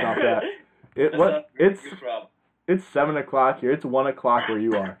forgot about that. It's Your problem. it's 7 o'clock here. It's 1 o'clock where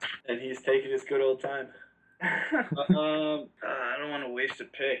you are. And he's taking his good old time. I don't want to waste a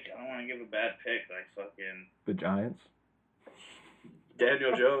pick. I don't want to give a bad pick like fucking. The Giants.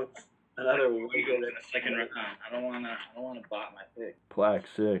 Daniel Jones. Another We go in wiggle. the second round. I don't want to bot my pick.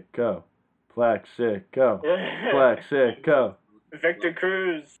 Plaxico. Plaxico. Plaxico. Victor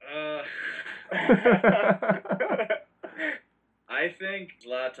Cruz. I think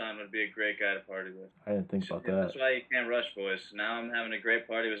Zlatan would be a great guy to party with. I didn't think about that. That's why you can't rush, boys. Now I'm having a great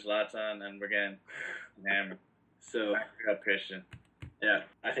party with Zlatan, and we're getting hammered. So, I got Christian. yeah,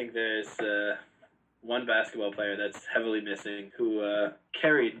 I think there's one basketball player that's heavily missing who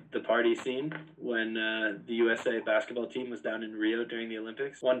carried the party scene when the USA basketball team was down in Rio during the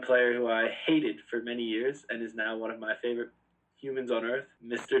Olympics. One player who I hated for many years and is now one of my favorite humans on earth,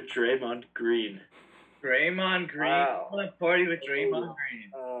 Mr. Draymond Green. Draymond Green. Wow. I want to party with Draymond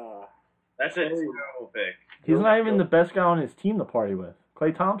Green. That's a terrible pick. He's not even the best guy on his team to party with.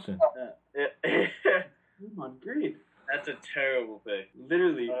 Klay Thompson. Draymond Green. That's a terrible pick.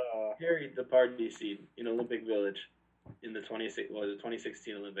 Literally carried the party scene in Olympic Village in the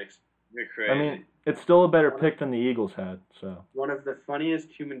 2016 Olympics. You're crazy. I mean, it's still a better pick than the Eagles had. So, One of the funniest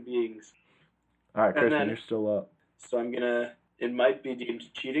human beings. all right, And Christian, then- you're still up. So I'm gonna. It might be deemed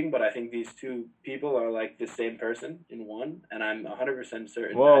cheating, but I think these two people are like the same person in one, and I'm 100%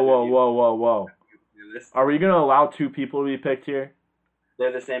 certain. Whoa, neither whoa, of you whoa, whoa, whoa. do this. Are we gonna allow two people to be picked here?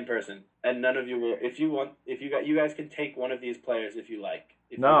 They're the same person, and none of you will. If you want, you guys can take one of these players if you like.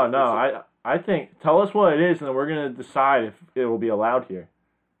 If you No, want no. this- I think tell us what it is, and then we're gonna decide if it will be allowed here.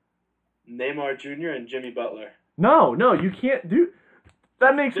 Neymar Jr. and Jimmy Butler. No, you can't do.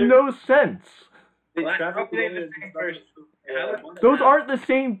 That makes no sense. They Why- traffic how are they the the players same and stuff. person? Yeah. Those aren't the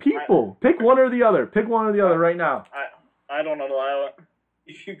same people. Pick one or the other. Pick one or the other right now. I don't allow it.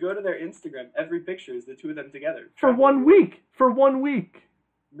 If you go to their Instagram, every picture is the two of them together. For 1 week. For 1 week.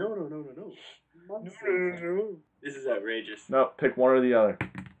 No. This is outrageous. No, pick one or the other.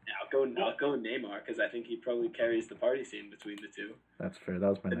 I'll go Neymar because I think he probably carries the party scene between the two. That's fair. That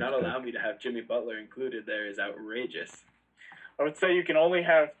was my To next not pick. allow me to have Jimmy Butler included there is outrageous. I would say you can only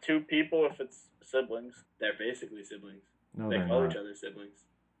have two people if it's siblings. They're basically siblings. No, They they're call not. each other siblings.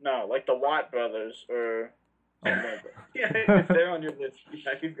 No, like the Watt brothers or. Yeah, if they're on your list,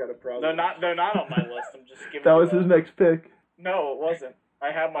 yeah, you've got a problem. They're not on my list. I'm just giving. That you was his next pick. No, it wasn't. I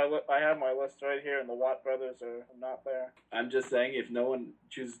have my list right here, and the Watt brothers are not there. I'm just saying, if no one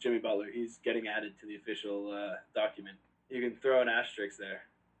chooses Jimmy Butler, he's getting added to the official document. You can throw an asterisk there.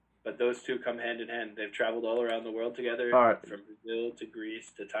 But those two come hand in hand. They've traveled all around the world together, All right. from Brazil to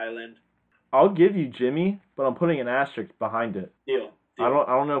Greece to Thailand. I'll give you Jimmy, but I'm putting an asterisk behind it. Deal. I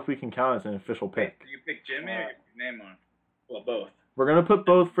don't know if we can count as an official pick. You pick Jimmy or you pick Neymar? Well, both. We're gonna put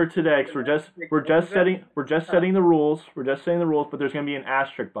both for today because we're just setting the rules. We're just setting the rules, but there's gonna be an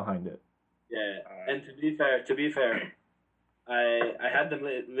asterisk behind it. Yeah. And to be fair, I had them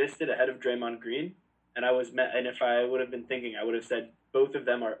listed ahead of Draymond Green, and and if I would have been thinking, I would have said both of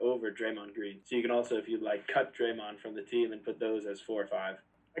them are over Draymond Green. So you can also, if you'd like, cut Draymond from the team and put those as 4 or 5.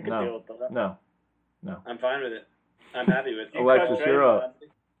 I can No. deal with that. No. I'm fine with it. I'm happy with it. Alexis, you're up.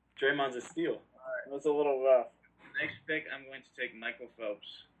 Draymond's a steal. It was a little rough. Next pick, I'm going to take Michael Phelps.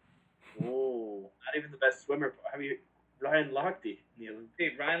 Ooh. Not even the best swimmer. Ryan Lochte in the Olympics.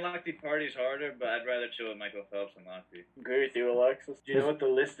 Hey, Ryan Lochte parties harder, but I'd rather chill with Michael Phelps than Lochte. Agree with you, Alexis. Do you know what the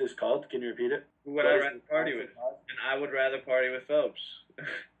list is called? Can you repeat it? Who would I rather party with? And I would rather party with Phelps.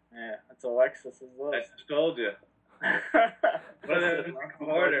 Yeah, that's Alexis's I list. just told you. But it's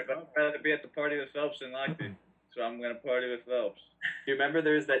harder, but I'd rather be at the party with Phelps than Lochte. So I'm going to party with Phelps. Do you remember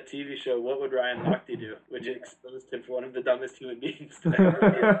there's that TV show, What Would Ryan Lochte Do? Which exposed him for one of the dumbest human beings. He's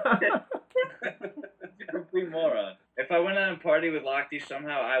a complete moron. If I went out and party with Lochte,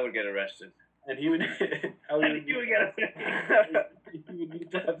 somehow I would get arrested. And he would. How How did you get arrested? He would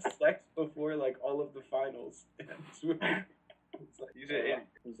need to have sex before like all of the finals. It's like, He's an idiot.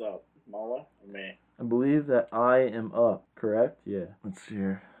 Who's up? Mala or me? I believe that I am up. Correct? Yeah. Let's see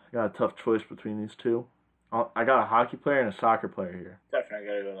here. I got a tough choice between these two. I got a hockey player and a soccer player here. Definitely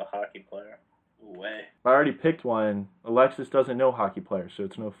gotta go with a hockey player. no way. I already picked one. Alexis doesn't know hockey players, so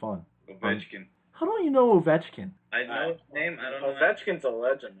it's no fun. Ovechkin. How don't you know Ovechkin? I know his name. I don't know. Ovechkin's a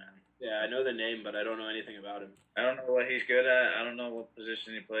legend, man. Yeah, I know the name, but I don't know anything about him. I don't know what he's good at. I don't know what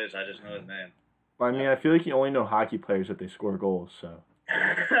position he plays. I just know his name. I mean, I feel like you only know hockey players if they score goals, so.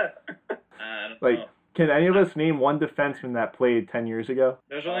 I don't Like, know. can any of us name one defenseman that played 10 years ago?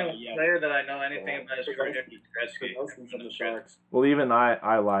 There's only one yeah. player that I know anything about is Pavelski. Gretzky. Pavelski's from the Sharks. Well, even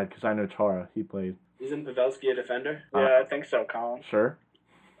I lied because I know Chara. He played. Isn't Pavelski a defender? Yeah, I think so, Colin. Sure.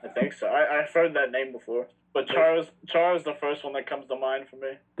 I think so. I've heard that name before. But Chara's the first one that comes to mind for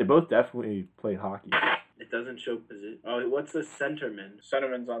me. They both definitely played hockey. It doesn't show position. Oh, what's the centerman?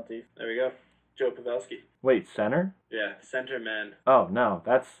 Centerman's on teeth. There we go. Joe Pavelski. Wait, center? Yeah, centerman. Oh, no.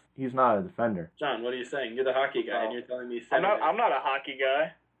 He's not a defender. John, what are you saying? You're the hockey guy, and you're telling me I'm centerman. not a hockey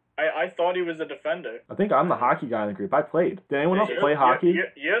guy. I thought he was a defender. I think I'm the hockey guy in the group. I played. Did anyone else play hockey?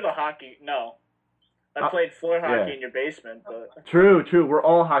 You're the hockey. No. I played floor hockey in your basement, but True. We're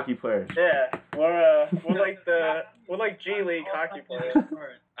all hockey players. yeah, we're like G League hockey players.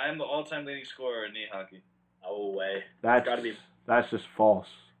 I am the all-time leading scorer in knee hockey. No way. That's gotta be- that's just false.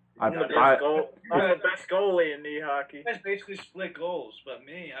 I'm the best goalie in knee hockey. You guys basically split goals, but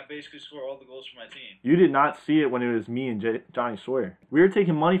me, I basically score all the goals for my team. You did not see it when it was me and Johnny Sawyer. We were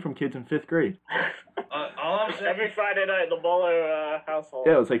taking money from kids in 5th grade. All I'm Every Friday night, the Baller household.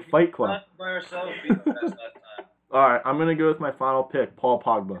 Yeah, it was like Fight Club. Not by ourselves beat the best that time. All right, I'm gonna go with my final pick, Paul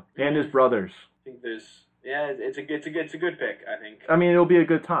Pogba and his brothers. I think it's a good pick. I think. I mean, it'll be a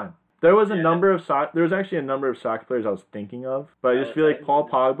good time. There was Yeah. there was actually a number of soccer players I was thinking of, but I just feel like Paul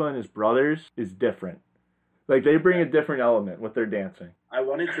Pogba and his brothers is different. Like they bring a different element with their dancing. I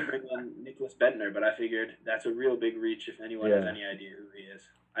wanted to bring in Nicholas Bentner, but I figured that's a real big reach if anyone has Yeah. any idea who he is.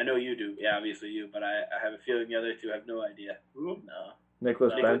 I know you do. Yeah, obviously you, but I have a feeling the other two have no idea. Who? No.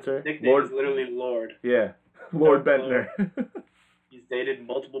 Nicholas Bentner, Nickname Lord, is literally Lord. yeah, Lord Lord. Bentner. He's dated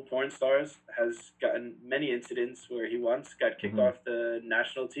multiple porn stars, has gotten many incidents where he once got kicked Mhm. off the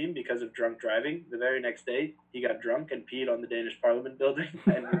national team because of drunk driving. The very next day, he got drunk and peed on the Danish Parliament building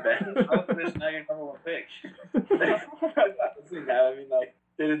and revenge. How is this now your number one pick? I mean, like,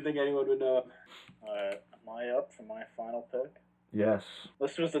 they didn't think anyone would know. Alright, am I up for my final pick? Yes.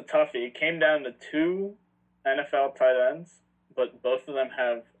 This was a toughie. It came down to two NFL tight ends, but both of them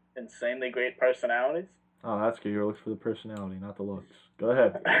have insanely great personalities. Oh, that's good. You're looking for the personality, not the looks. Go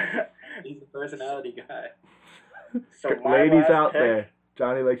ahead. He's a personality guy. So my Ladies last out pick, there,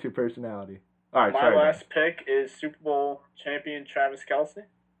 Johnny likes your personality. All right, My sorry. last pick is Super Bowl champion Travis Kelce.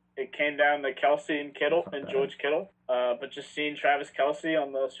 It came down to Kelce and Kittle That's not and bad. George Kittle. But just seeing Travis Kelce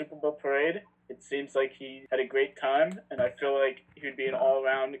on the Super Bowl parade, it seems like he had a great time, and I feel like he would be an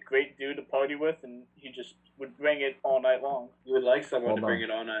all-around great dude to party with, and he just would bring it all night long. You would like someone Hold to on. bring it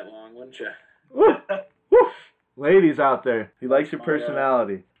all night long, wouldn't you? Woo! Woo! Ladies out there, he likes your My,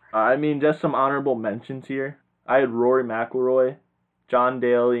 personality. I mean, just some honorable mentions here. I had Rory McIlroy, John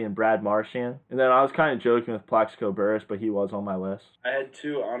Daly, and Brad Marchand. And then I was kind of joking with Plaxico Burress, but he was on my list. I had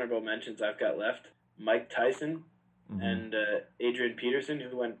two honorable mentions I've got left. Mike Tyson Mhm. and Adrian Peterson,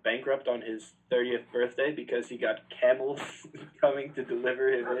 who went bankrupt on his 30th birthday because he got camels coming to deliver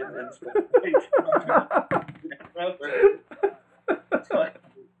him in and spent way too much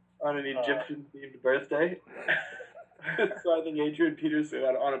on an Egyptian-themed birthday. So I think Adrian Peterson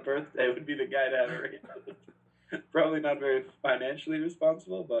on a birthday would be the guy to have it. Probably not very financially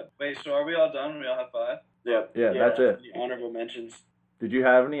responsible, but Wait, so are we all done? We all have five? yeah. Yeah, that's it. The honorable mentions. Did you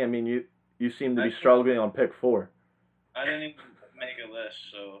have any? I mean, you seem to be struggling on pick 4. I didn't even make a list,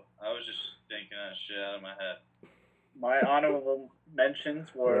 so I was just thinking that shit out of my head. My honorable mentions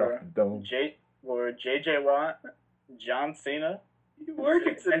were Don't. J.J. Watt, John Cena. You were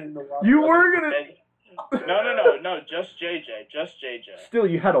considering the one. You were gonna. No, just JJ. Still,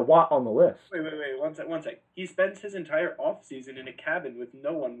 you had a Watt on the list. Wait, one sec. He spends his entire off season in a cabin with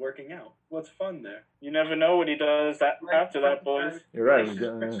no one working out. What's fun there? You never know what he does after that, boys. You're right. It's we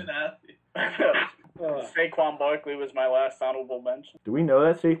just got- personality. Saquon Barkley was my last honorable mention. Do we know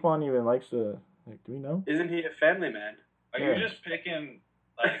that Saquon even likes to? Like, do we know? Isn't he a family man? Are Yeah. you just picking,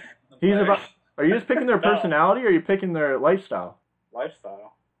 like, the He's players? about. Are you just picking their No. personality, or are you picking their lifestyle?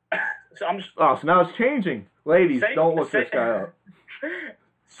 Lifestyle. So I'm just Oh, so now it's changing. Ladies, Sa- don't look Sa- this guy up.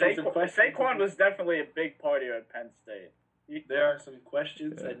 Saquon was definitely a big partier at Penn State. There are some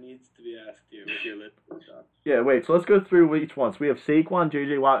questions Yeah. that needs to be asked here with your list, John. Yeah, wait. So let's go through each one. So we have Saquon,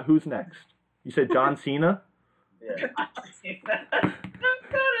 J.J. Watt. Who's next? You said John Cena. Yeah.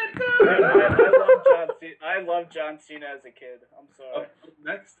 I I love John Cena as a kid. I'm sorry. Up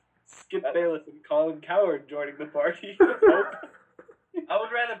next, Skip Bayless and Colin Coward joining the party.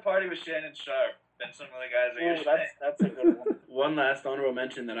 would rather party with Shannon Sharp than some of the guys that Ooh, you're saying. that's a good one. One last honorable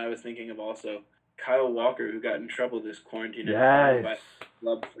mention that I was thinking of also. Kyle Walker, who got in trouble this quarantine and fined by Yes. the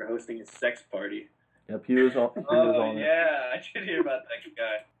club for hosting a sex party. Yep, he was on. He was Oh, on it. yeah, I did hear about that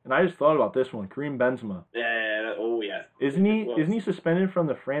guy. And I just thought about this one. Kareem Benzema. Yeah, oh yeah. Isn't he? It was. Isn't he suspended from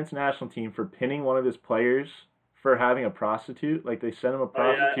the France national team for pinning one of his players for having a prostitute? Like they sent him a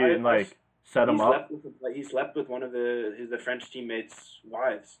prostitute and like set him up. He slept with one of the French teammates'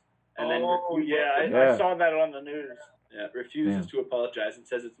 wives, and then Oh refused, yeah, Yeah. I saw that on the news. refuses to apologize and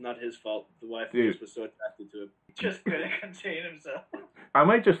says it's not his fault. The wife Dude. just was so attracted to him. Just couldn't contain himself. I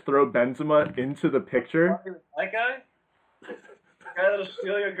might just throw Benzema into the picture. That guy? The guy that'll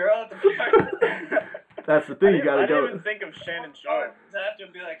steal your girl at the party? That's the thing. You gotta I didn't go. even think of Shannon Sharp. Sharp. Have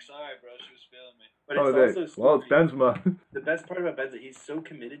to be like, sorry, bro, she was feeling me. But Oh, it's they- also well, it's Benzema. the best part about Benzema, he's so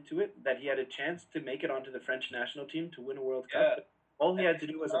committed to it that he had a chance to make it onto the French national team to win a World Yeah. Cup. All he had to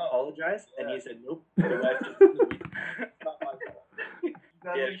do was Oh. apologize, and Yeah. he said, nope. The wife just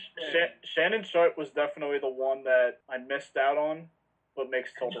Yeah, Shannon Sharp was definitely the one that I missed out on, but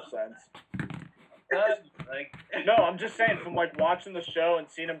makes total sense. Like, No, I'm just saying, from like watching the show and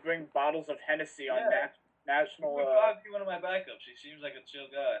seeing him bring bottles of Hennessy on Yeah. national. would probably be one of my backups. He seems like a chill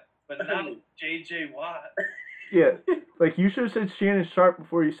guy. But not J.J. Watt. Yeah, like you should have said Shannon Sharp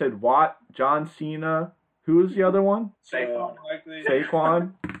before you said Watt, John Cena, Who was the other one? Saquon Barkley.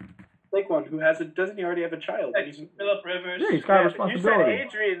 Saquon. Saquon, who doesn't he already have a child? And he's, Philip Rivers. Yeah, he's got a You responsibility. said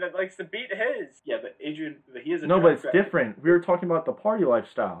Adrian that likes to beat his. yeah, but Adrian, he has a No, but track it's record. different. We were talking about the party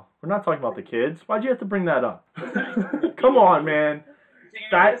lifestyle. We're not talking about the kids. Why'd you have to bring that up? Come on, man.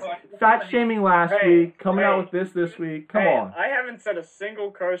 Fat shaming last Hey, week. Coming out hey. with this week. Come Hey, on. I haven't said a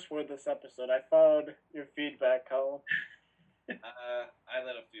single curse word this episode. I followed your feedback, Colin. I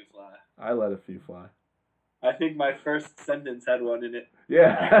let a few fly. I let a few fly. I think my first sentence had one in it,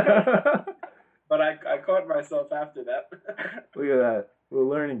 Yeah. but I caught myself after that. Look at that. We're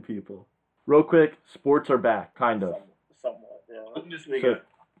learning people. Real quick, sports are back, kind of. Somewhat, yeah. Bundesliga. So,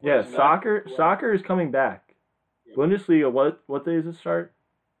 yeah, What's soccer is coming back. Bundesliga, what day does it start?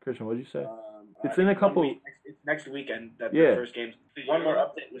 Christian, what did you say? It's in a couple- It's next weekend that Yeah. the first games. One more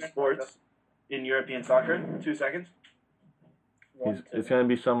update with sports in European soccer. 2 seconds. It's going to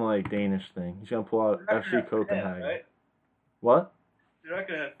be some like Danish thing. He's going to pull out You're not FC gonna have Copenhagen. fans, right? What? You're not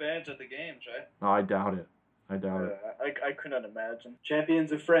gonna have fans at the games, right? No, I doubt it. I doubt it. I couldn't imagine.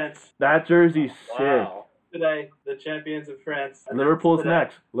 Champions of France. That jersey's sick. Wow. Today, the champions of France. Liverpool's Today.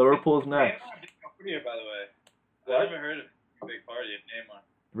 next. Liverpool's next. Neymar's a big party, by the way. What? I never heard of a big party at Neymar.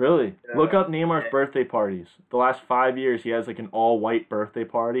 Really? Yeah. Look up Neymar's birthday parties. The last 5 years, he has like an all-white birthday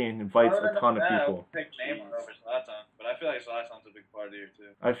party and invites a ton of I people. would pick Neymar over Zlatan, but I feel like Zlatan's a big partier too.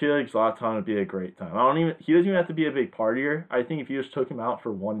 I feel like Zlatan would be a great time. He doesn't even have to be a big partier. I think if you just took him out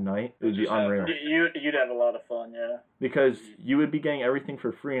for one night, it would be Just have unreal. You'd have a lot of fun, yeah. Because you would be getting everything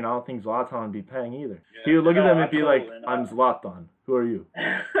for free, and I don't think Zlatan would be paying either. Yeah. He would look at No, them and be like, absolutely not. I'm Zlatan. Who are you?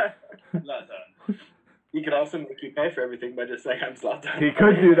 Zlatan. He could also make you pay for everything by just saying I'm Zlatan. He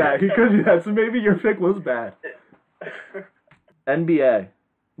could do that. He could do that. So maybe your pick was bad. NBA.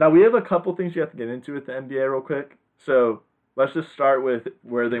 Now, we have a couple things you have to get into with the NBA real quick. So let's just start with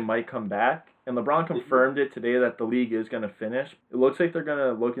where they might come back. And LeBron confirmed it today that the league is going to finish. It looks like they're going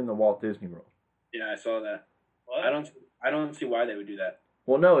to look in the Walt Disney World. Yeah, I saw that. What? I don't see why they would do that.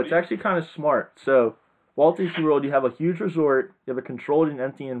 Well, no, it's actually kind of smart. So Walt Disney World, you have a huge resort. You have a controlled and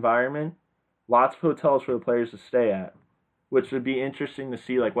empty environment. Lots of hotels for the players to stay at, which would be interesting to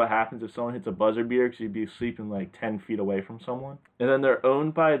see, like, what happens if someone hits a buzzer beater because you'd be sleeping, like, 10 feet away from someone. And then they're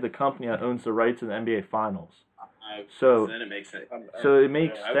owned by the company that owns the rights to the NBA Finals. So then it makes sense. So it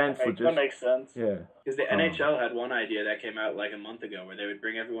makes Yeah, sense That logistically. makes sense. Yeah. Because the NHL had one idea that came out like a month ago where they would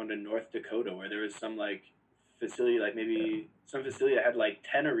bring everyone to North Dakota where there was some like facility, like maybe some facility that had like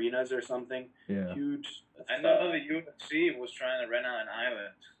 10 arenas or something. Yeah. Huge. I know the UFC was trying to rent out an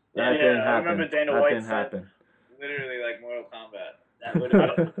island. That Yeah, didn't I happen. remember Dana that White didn't said- happen. Literally like Mortal Kombat. That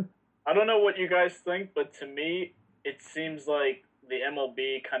would I don't know what you guys think, but to me, it seems like the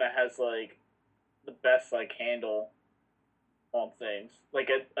MLB kind of has like the best like handle on things. Like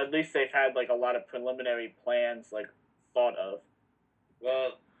at least they've had like a lot of preliminary plans like thought of.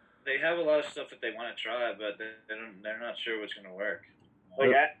 Well, they have a lot of stuff that they want to try, but they're not sure what's gonna work.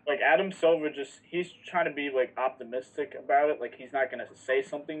 Like Adam Silver he's trying to be like optimistic about it. Like he's not gonna say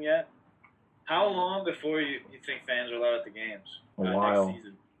something yet. How long before you think fans are allowed at the games? A while. Next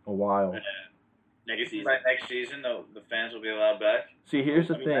season. A while. Next season. By next season, the fans will be allowed back. See, here's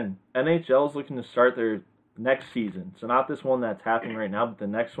the thing. NHL's looking to start their next season. So not this one that's happening right now, but the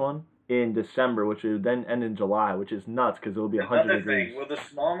next one in December, which would then end in July, which is nuts because it'll be 100 Another degrees. thing, will the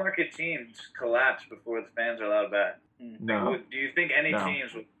small market teams collapse before the fans are alled back? No, Do you think any No.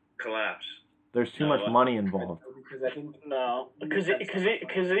 teams will collapse? there's too No, much money involved. Because I think No, because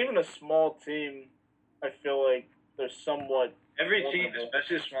even a small team, I feel like they're somewhat. Every team, Wonderful.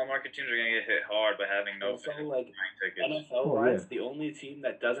 especially the small market teams, are going to get hit hard by having no also fans like buying tickets. NFL Oh, wise, yeah. the only team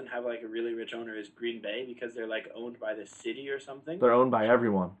that doesn't have like a really rich owner is Green Bay because they're like owned by the city or something. They're owned by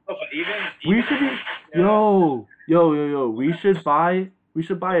everyone. Oh, but even We should be yo. We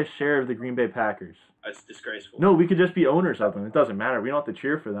should buy a share of the Green Bay Packers. It's disgraceful. No, we could just be owners of them. It doesn't matter. We don't have to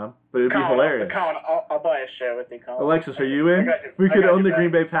cheer for them, but it'd be Colin, hilarious. Colin, I'll buy a share with you, Colin. Alexis, are you in? I got you- We I could got own you the Green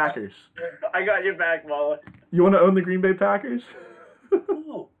Bay back. Packers. I got your back, Mullet. You want to own the Green Bay Packers?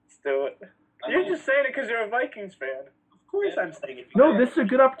 No, Let's do it. You're just saying it because you're a Vikings fan. of course I'm saying it. No, this is a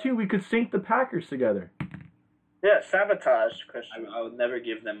good opportunity. We could sync the Packers together. Yeah, sabotage, Christian. I will never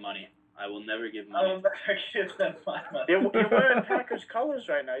give them money. I will never give I will money. never give them my money. You're wearing Packers colors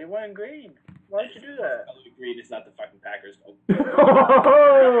right now. You're wearing green. Why'd you do that? Color green is not the fucking Packers.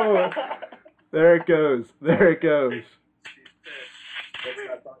 Oh. There it goes. There it goes. Let's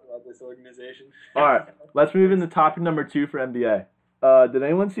not talk about this organization. All right, let's move into topic number 2 for NBA. Did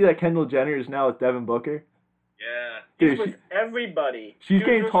anyone see that Kendall Jenner is now with Devin Booker? Yeah. She's Dude, with everybody. she's She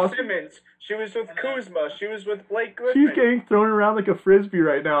getting was tossed- with Simmons. She was with Kuzma. She was with Blake Griffin. she's getting thrown around like a frisbee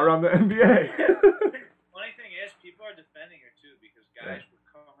right now around the NBA. guys were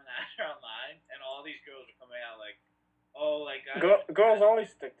coming at her online, and all these girls were coming out like, oh, like guys, Girls always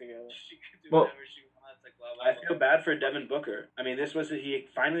stick together. she could do Well- whatever she wants, like blah blah. I feel bad for Devin Booker. I mean, he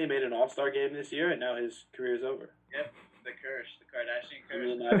finally made an All-Star game this year, and now his career's over. Yep, the curse, the Kardashian I curse.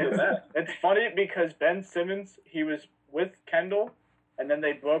 mean, I feel bad. It's funny because Ben Simmons, he was with Kendall, and then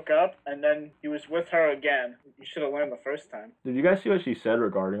they broke up, and then he was with her again. You should have learned the first time. Did you guys see what she said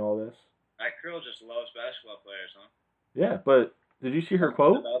regarding all this? That girl just loves basketball players, huh? Yeah, but did you see her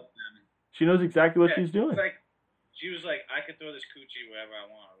quote? About them. She knows exactly what Yeah, she's doing. It's like, she was like, I could throw this coochie wherever I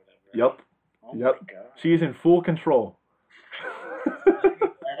want or whatever. Yep. Oh Yep. my god. She's in full control.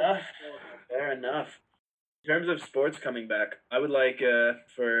 Fair enough. In terms of sports coming back, I would like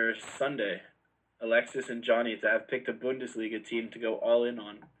for Sunday, Alexis and Johnny to have picked a Bundesliga team to go all in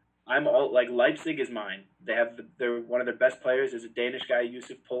on. I'm all like Leipzig is mine. They're one of their best players is a Danish guy,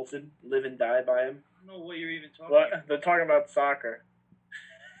 Yusuf Poulsen. Live and die by him. I don't know what you're even talking What? about. They're talking about soccer.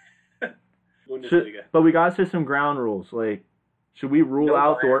 Bundesliga. But we gotta set some ground rules. Like, should we rule No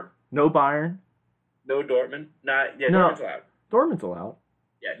out Bayern. no Bayern? No Dortmund. No. Dortmund's allowed. Dortmund's allowed.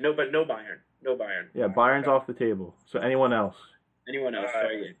 Yeah, no, but no Bayern. No Bayern. Yeah, Bayern's off the table. So anyone else? Anyone else? Alright.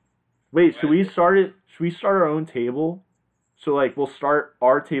 Fair game. Wait, should we start it? Should we start our own table? So like we'll start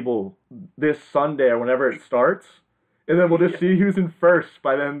our table this Sunday or whenever it starts, and then we'll just see who's in first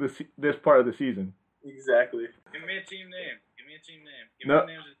by the end of this part of the season. Exactly. Give me a team name. Give me a team name. Give No. me the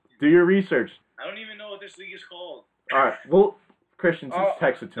names of the teams. Do your research. I don't even know what this league is called. All right. Well, Christian, just I'll-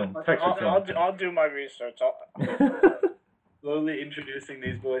 text it to him. Text it to him. I'll do my research. Slowly introducing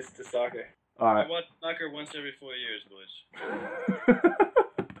these boys to soccer. All I right. watch soccer once every 4 years, boys.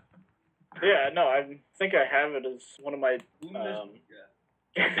 Yeah, no, I think I have it as one of my. Bundesliga.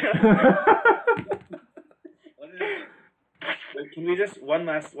 What is it? Wait, can we just one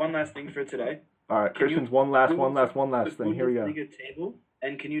last thing for today? All right. Can you- Christian's one last The thing. Here we go. Bundesliga table,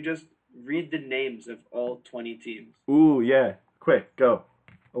 and can you just read the names of all 20 teams? Ooh, yeah. Quick, go.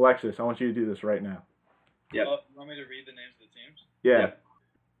 Alexis, I want you to do this right now. Yep. You want me to read the names of the teams? Yeah.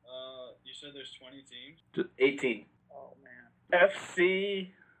 You said there's 20 teams. 18. Oh man. FC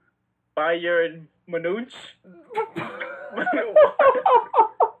Bayern Munich.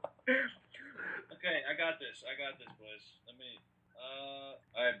 Okay, I got this, boys. Let me.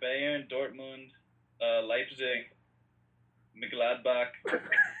 Alright, Bayern, Dortmund, Leipzig, Mönchengladbach,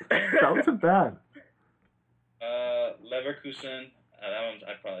 That wasn't bad. Leverkusen. That one's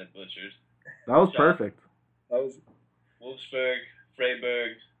I probably butchered. That was Yeah. perfect. That was Wolfsburg,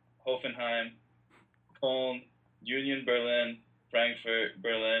 Freiburg, Hoffenheim, Köln, Union Berlin, Frankfurt,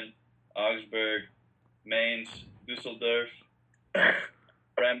 Berlin, Augsburg, Mainz, Dusseldorf,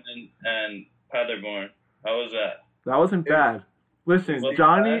 Bremen, and Paderborn. How was that? That wasn't bad. Listen, Wasn't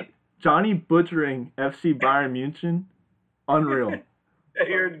Johnny butchering FC Bayern Munich, unreal.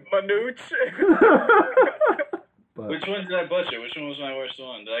 Bayern Munich. But Which one did I butcher? Which one was my worst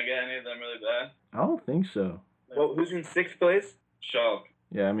one? Did I get any of them really bad? I don't think so. well. Who's in 6th place? Schalke.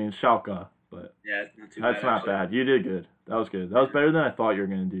 Yeah, I mean Schalke, but Yeah, it's not too that's bad. not actually. bad. You did good. That was good. That was better than I thought you were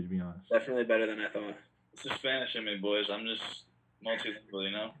gonna do, to be honest. Definitely better than I thought. It's the Spanish in me, boys. I'm just multilingual,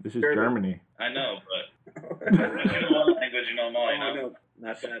 you know? This is Germany. Germany. I know, but if you know one language, you know them all, you know? no,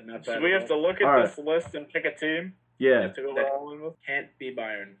 not bad, not bad. So we have to look at All this list and pick a team Yeah. to go all in with. Can't be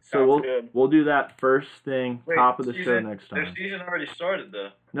Bayern. So Sounds good. we'll do that first thing, Wait, top of the show season- next Their time. season already started, though.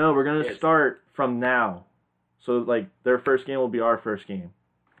 No, we're gonna Yes. start from now. So like their first game will be our first game.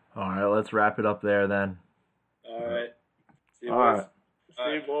 All right, let's wrap it up there then. All right. See you All boys. right.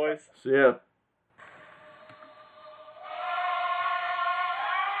 See you, boys. See ya.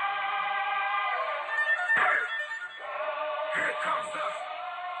 Here comes the,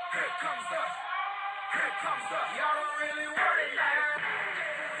 here comes the, here comes the. Y'all don't really want it like.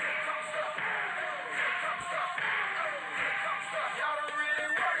 Here comes the, here comes the, here comes the. Y'all don't really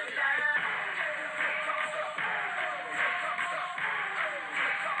want it like. Here comes the,